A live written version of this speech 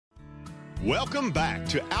Welcome back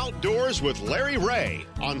to Outdoors with Larry Ray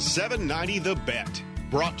on 790 The Bet.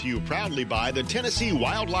 Brought to you proudly by the Tennessee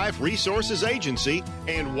Wildlife Resources Agency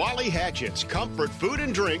and Wally Hatchett's Comfort Food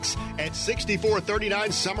and Drinks at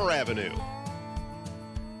 6439 Summer Avenue.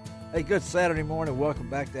 Hey, good Saturday morning. Welcome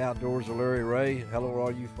back to Outdoors with Larry Ray. Hello to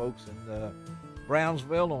all you folks in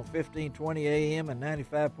Brownsville on 1520 AM and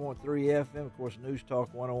 95.3 FM. Of course, News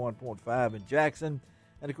Talk 101.5 in Jackson.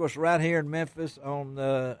 And, of course, right here in Memphis on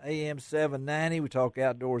AM 790. We talk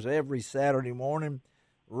outdoors every Saturday morning.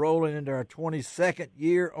 Rolling into our 22nd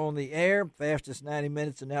year on the air, fastest 90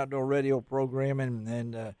 minutes in outdoor radio programming.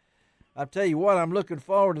 And I'll tell you what, I'm looking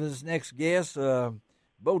forward to this next guest.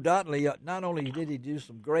 Bo Dotley, not only did he do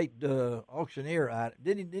some great auctioneer items,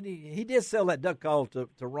 he did sell that duck call to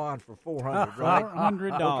Ron for $400, right?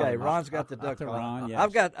 $400. Okay, Ron's got the duck call. Ron,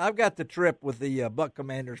 yes. I've got the trip with the Buck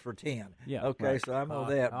Commanders for 10. Yeah. Okay, right. so I'm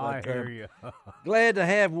on that. I hear you. Glad to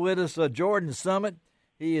have with us Jordan Summit.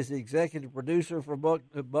 He is the executive producer for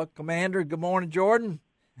Buck Commander. Good morning, Jordan.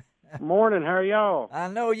 Morning. How are y'all? I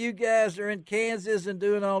know you guys are in Kansas and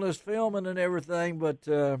doing all this filming and everything, but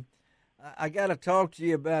I got to talk to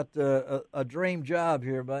you about a dream job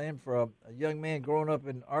here, man, for a young man growing up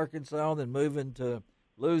in Arkansas, then moving to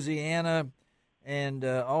Louisiana, and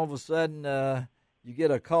all of a sudden you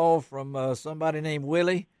get a call from somebody named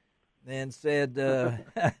Willie and said,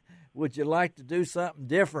 would you like to do something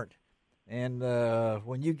different? And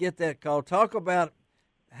when you get that call, talk about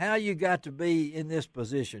how you got to be in this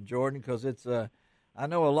position, Jordan, because it's I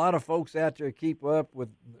know a lot of folks out there keep up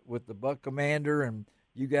with the Buck Commander, and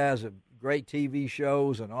you guys have great TV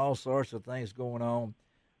shows and all sorts of things going on,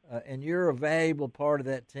 and you're a valuable part of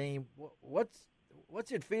that team.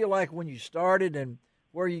 What's it feel like when you started and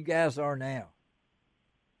where you guys are now?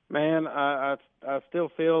 Man, I still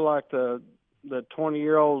feel like the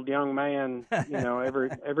 20-year-old young man,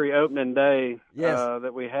 every opening day Yes.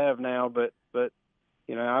 that we have now. But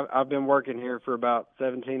I've been working here for about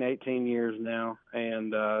 17, 18 years now,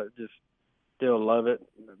 and just still love it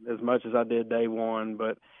as much as I did day one.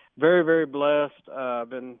 But very, very blessed. I've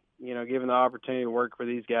been, given the opportunity to work for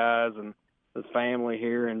these guys and this family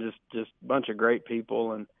here, and just a bunch of great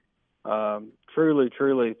people, and truly,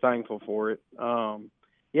 truly thankful for it.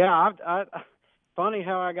 Funny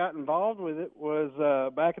how I got involved with it was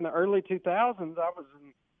back in the early 2000s. I was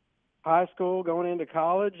in high school going into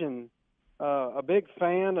college, and a big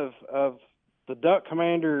fan of the Duck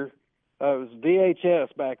Commander. It was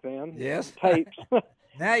VHS back then. Yes. Tapes.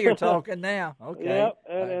 Now you're talking now. Okay. Yep.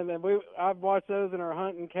 And I've watched those in our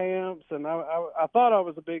hunting camps, and I thought I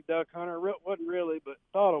was a big duck hunter. Wasn't really, but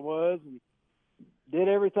thought I was, and did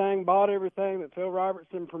everything, bought everything that Phil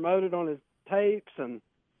Robertson promoted on his tapes and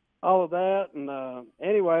all of that. And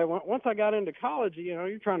anyway, once I got into college,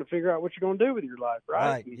 you're trying to figure out what you're going to do with your life,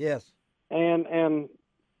 right? Right. Yes. And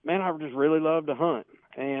man, I just really love to hunt,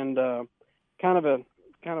 and kind of a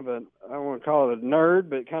I don't want to call it a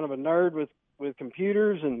nerd, but kind of a nerd with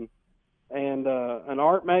computers and an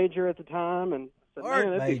art major at the time, and said, Art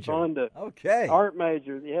man, it'd be major. fun to Okay. art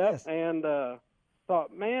major, yep. Yes. And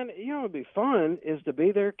thought, man, what'd be fun is to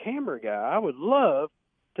be their camera guy. I would love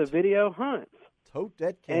to video hunts. Tote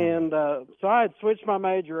that camera. And so I had switched my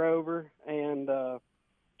major over and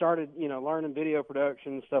started, learning video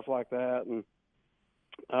production and stuff like that. And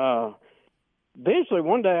eventually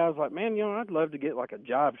one day I was like, man, I'd love to get like a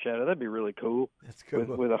job shadow. That'd be really cool. That's cool.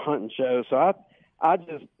 With a hunting show. So I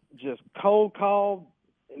just cold called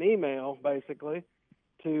an email basically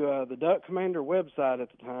to the Duck Commander website at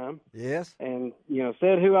the time. Yes. And,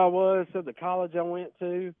 said who I was, said the college I went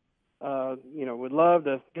to. Would love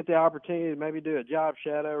to get the opportunity to maybe do a job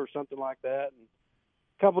shadow or something like that. And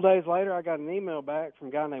a couple of days later, I got an email back from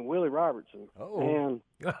a guy named Willie Robertson. Oh. And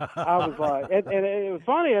I was like, and it was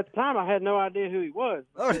funny at the time. I had no idea who he was.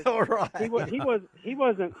 Oh, all right. He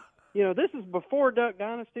wasn't. This is before Duck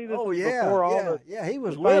Dynasty. This is yeah. before all he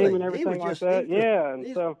was the Willie. fame and everything like that. And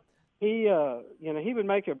so he would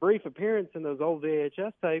make a brief appearance in those old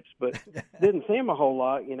VHS tapes, but didn't see him a whole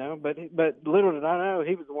lot, But little did I know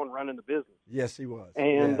he was the one running the business. Yes, he was.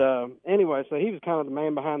 And anyway, so he was kind of the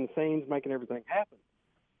man behind the scenes, making everything happen.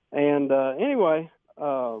 And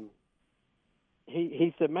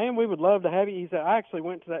he said, "Man, we would love to have you." He said, "I actually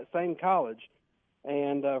went to that same college,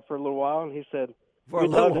 and for a little while." And he said, "For a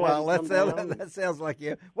little while." That sounds like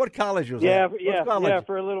you. What college was that? Yeah.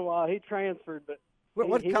 For a little while, he transferred, but.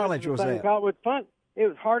 What college was that? It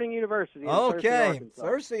was Harding University. Okay,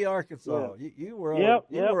 Searcy, Arkansas. Yeah. You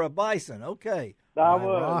were a bison. Okay, I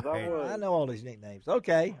was. I know all these nicknames.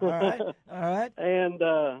 Okay, all right. And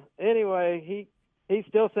anyway, he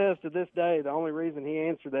still says to this day the only reason he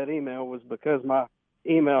answered that email was because my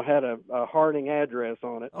email had a Harding address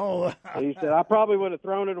on it. Oh, So he said, I probably would have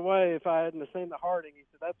thrown it away if I hadn't have seen the Harding. He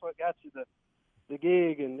said, that's what got you the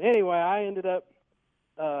gig. And anyway, I ended up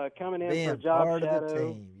coming in being for a job part shadow. of the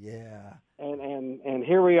team, yeah. And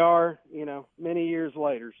here we are, many years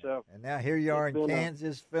later. So and now here you are in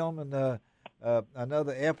Kansas filming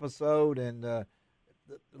another episode, and it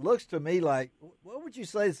looks to me like, what would you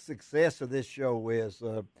say the success of this show is,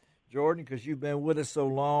 Jordan? Because you've been with us so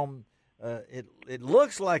long. It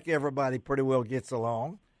looks like everybody pretty well gets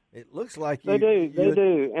along. It looks like they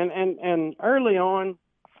do. And early on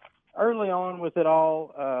with it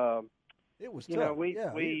all, it was tough.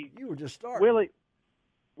 You were just starting. Willie,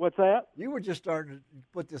 what's that? You were just starting to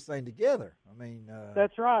put this thing together. I mean,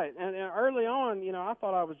 that's right. And early on, I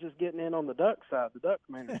thought I was just getting in on the duck side, the duck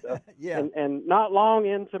commander stuff. Yeah. And not long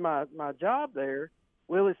into my job there,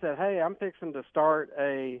 Willie said, "Hey, I'm fixing to start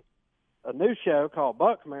a new show called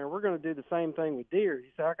Buck Commander. We're going to do the same thing with deer."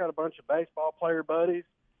 He said, "I got a bunch of baseball player buddies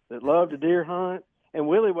that love to deer hunt." And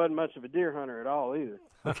Willie wasn't much of a deer hunter at all either.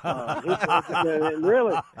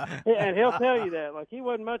 Really, and he'll tell you that. Like, he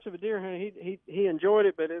wasn't much of a deer hunter. He enjoyed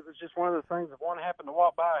it, but it was just one of those things. If one happened to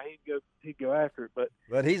walk by, he'd go after it.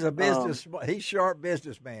 But he's a he's sharp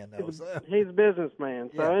businessman though. He's a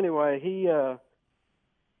businessman. So anyway, he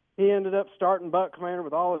ended up starting Buck Commander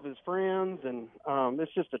with all of his friends, and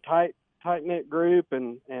it's just a tight knit group,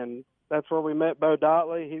 and that's where we met Bo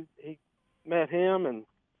Dotley. He met him, and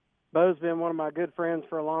Bo's been one of my good friends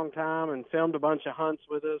for a long time and filmed a bunch of hunts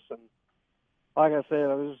with us. And like I said,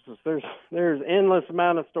 there's endless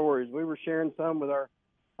amount of stories. We were sharing some with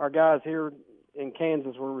our guys here in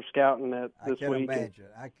Kansas where we're scouting at this week.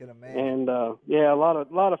 I can imagine. And a lot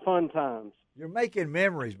of fun times. You're making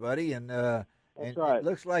memories, buddy, and that's and right. It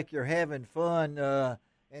looks like you're having fun.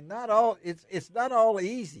 And not all it's not all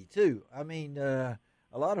easy too. I mean,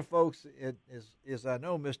 a lot of folks, is I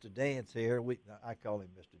know Mr. Dance here. I call him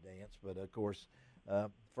Mr. Dance, but of course,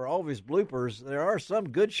 for all of his bloopers, there are some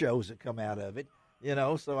good shows that come out of it.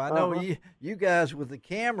 So I know you guys with the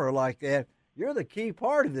camera like that, you're the key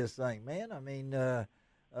part of this thing, man. I mean,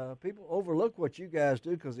 people overlook what you guys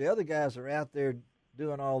do because the other guys are out there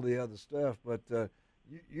doing all the other stuff. But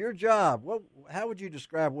your job, how would you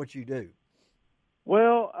describe what you do?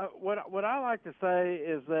 Well, what I like to say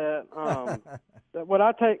is that that what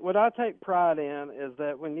I take pride in is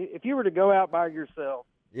that if you were to go out by yourself,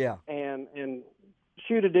 and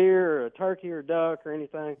shoot a deer or a turkey or a duck or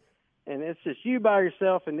anything, and it's just you by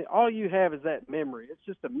yourself, and all you have is that memory. It's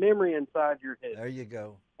just a memory inside your head. There you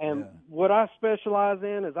go. And what I specialize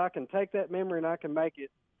in is I can take that memory and I can make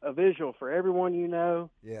it a visual for everyone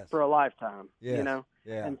for a lifetime. Yeah.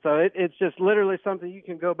 And so it's just literally something you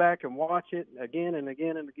can go back and watch it again and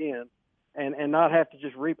again and again, and not have to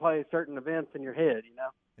just replay certain events in your head.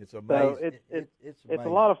 It's amazing. So it's a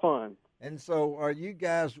lot of fun. And so, are you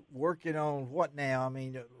guys working on what now? I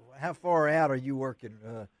mean, how far out are you working?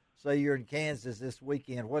 Say you're in Kansas this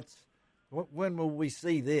weekend. When will we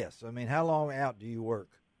see this? I mean, how long out do you work?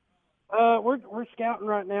 We're scouting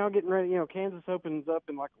right now, getting ready. Kansas opens up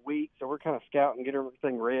in like a week, so we're kind of scouting, getting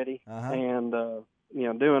everything ready, and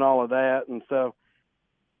doing all of that. And so,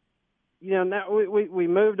 now we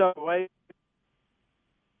moved away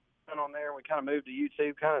on there. We kind of moved to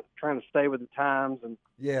YouTube, kind of trying to stay with the times. And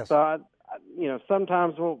so I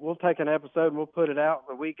sometimes we'll take an episode and we'll put it out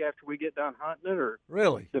the week after we get done hunting it, or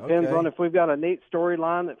really depends on if we've got a neat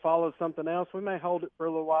storyline that follows something else. We may hold it for a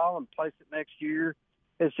little while and place it next year.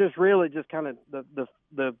 It's just really just kind of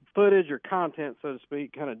the footage or content, so to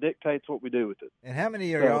speak, kind of dictates what we do with it. And how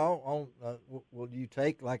many are y'all on? Will you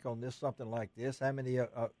take like on this something like this? How many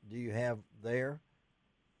do you have there?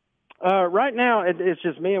 Right now, it's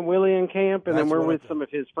just me and Willie in camp, and then we're with some of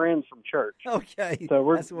his friends from church. Okay,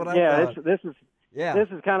 so that's what I thought. This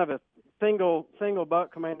is kind of a single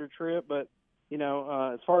Buck Commander trip, but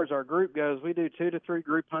as far as our group goes, we do 2 to 3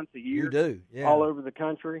 group hunts a year. You do, yeah. All over the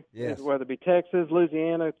country. Yes. Whether it be Texas,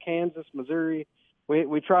 Louisiana, Kansas, Missouri.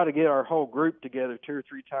 We try to get our whole group together 2 or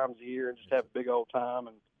 3 times a year and just have a big old time.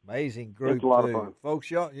 And amazing group, it's a lot of fun. Folks,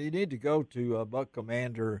 you need to go to Buck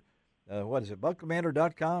Commander. What is it,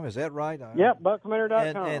 buckcommander.com? Is that right? Yep,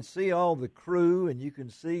 buckcommander.com. And see all the crew, and you can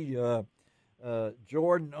see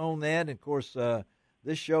Jordan on that. And, of course,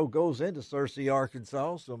 this show goes into Searcy,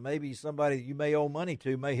 Arkansas, so maybe somebody you may owe money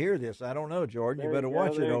to may hear this. I don't know, Jordan. You better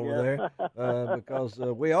watch it over there because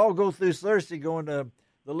we all go through Searcy going to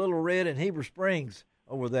the Little Red and Heber Springs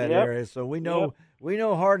over that area. So we know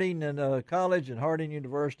Harding and College and Harding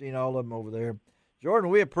University and all of them over there.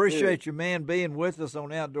 Jordan, we appreciate you, man, being with us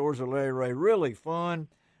on Outdoors with Larry Ray. Really fun.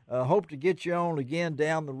 Hope to get you on again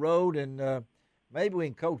down the road, and maybe we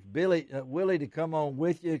can coax Willie to come on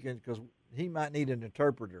with you because he might need an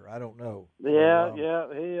interpreter. I don't know. Yeah,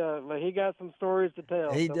 he got some stories to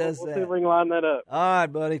tell. He does we'll that. see if we can line that up. All right,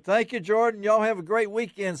 buddy. Thank you, Jordan. Y'all have a great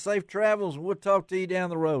weekend. Safe travels, and we'll talk to you down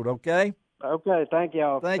the road, okay? Okay, thank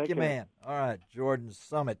y'all. Thank Take you, care. man. All right, Jordan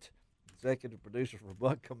Summit, executive producer for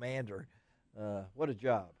Buck Commander. What a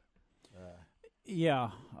job.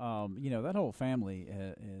 That whole family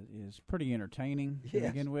is pretty entertaining to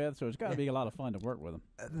begin with, so it's got to be a lot of fun to work with them.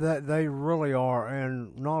 They really are,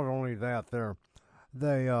 and not only that,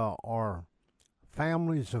 they are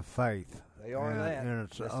families of faith. They are that. And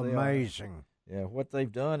it's Yes, amazing. Yeah, what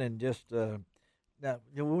they've done, and just now,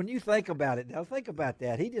 when you think about it, think about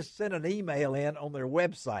that. He just sent an email in on their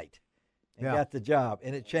website and got the job,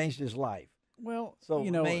 and it changed his life. Well, so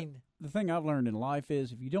the thing I've learned in life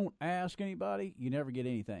is if you don't ask anybody, you never get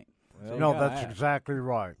anything. So no, that's exactly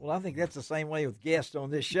right. Well, I think that's the same way with guests on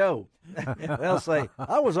this show. They'll say,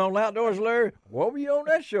 I was on Outdoors, Larry. What were you on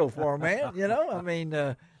that show for, man?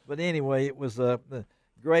 But anyway, it was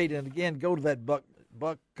great. And, again, go to that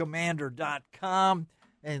buckcommander.com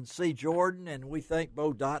and see Jordan. And we thank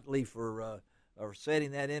Bo Dotley for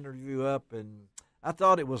setting that interview up. And I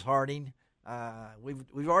thought it was Harding.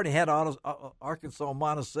 We've already had Arkansas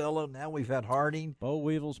Monticello. Now we've had Harding. Boll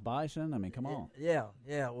weevils, bison. I mean, come on. Yeah.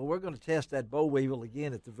 Well, we're going to test that boll weevil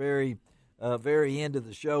again at the very end of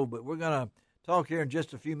the show. But we're going to talk here in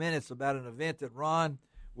just a few minutes about an event that Ron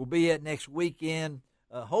will be at next weekend.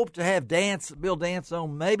 Hope to have Bill Dance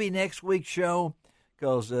on maybe next week's show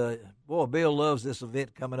because, Bill loves this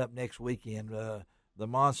event coming up next weekend. The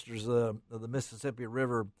Monsters of the Mississippi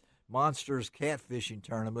River Monsters Catfishing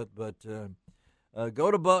Tournament, but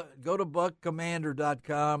go to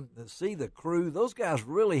buckcommander.com and see the crew. Those guys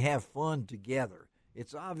really have fun together.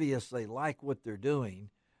 It's obvious they like what they're doing,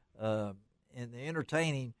 and they're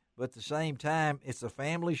entertaining, but at the same time, it's a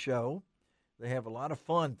family show. They have a lot of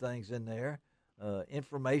fun things in there,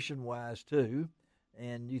 information-wise too,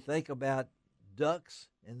 and you think about ducks,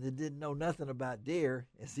 and they didn't know nothing about deer,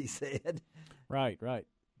 as he said. Right.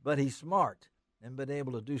 But he's smart and been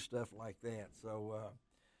able to do stuff like that. So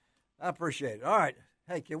I appreciate it. All right.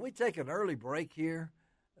 Hey, can we take an early break here?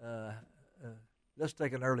 Let's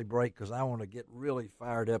take an early break because I want to get really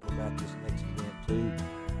fired up about this next event, too. And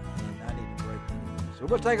I need a break anyway. So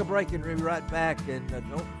we'll take a break and we'll be right back. And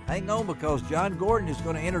don't hang on because John Gordon is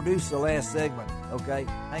going to introduce the last segment. Okay?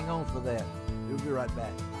 Hang on for that. We'll be right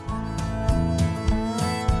back.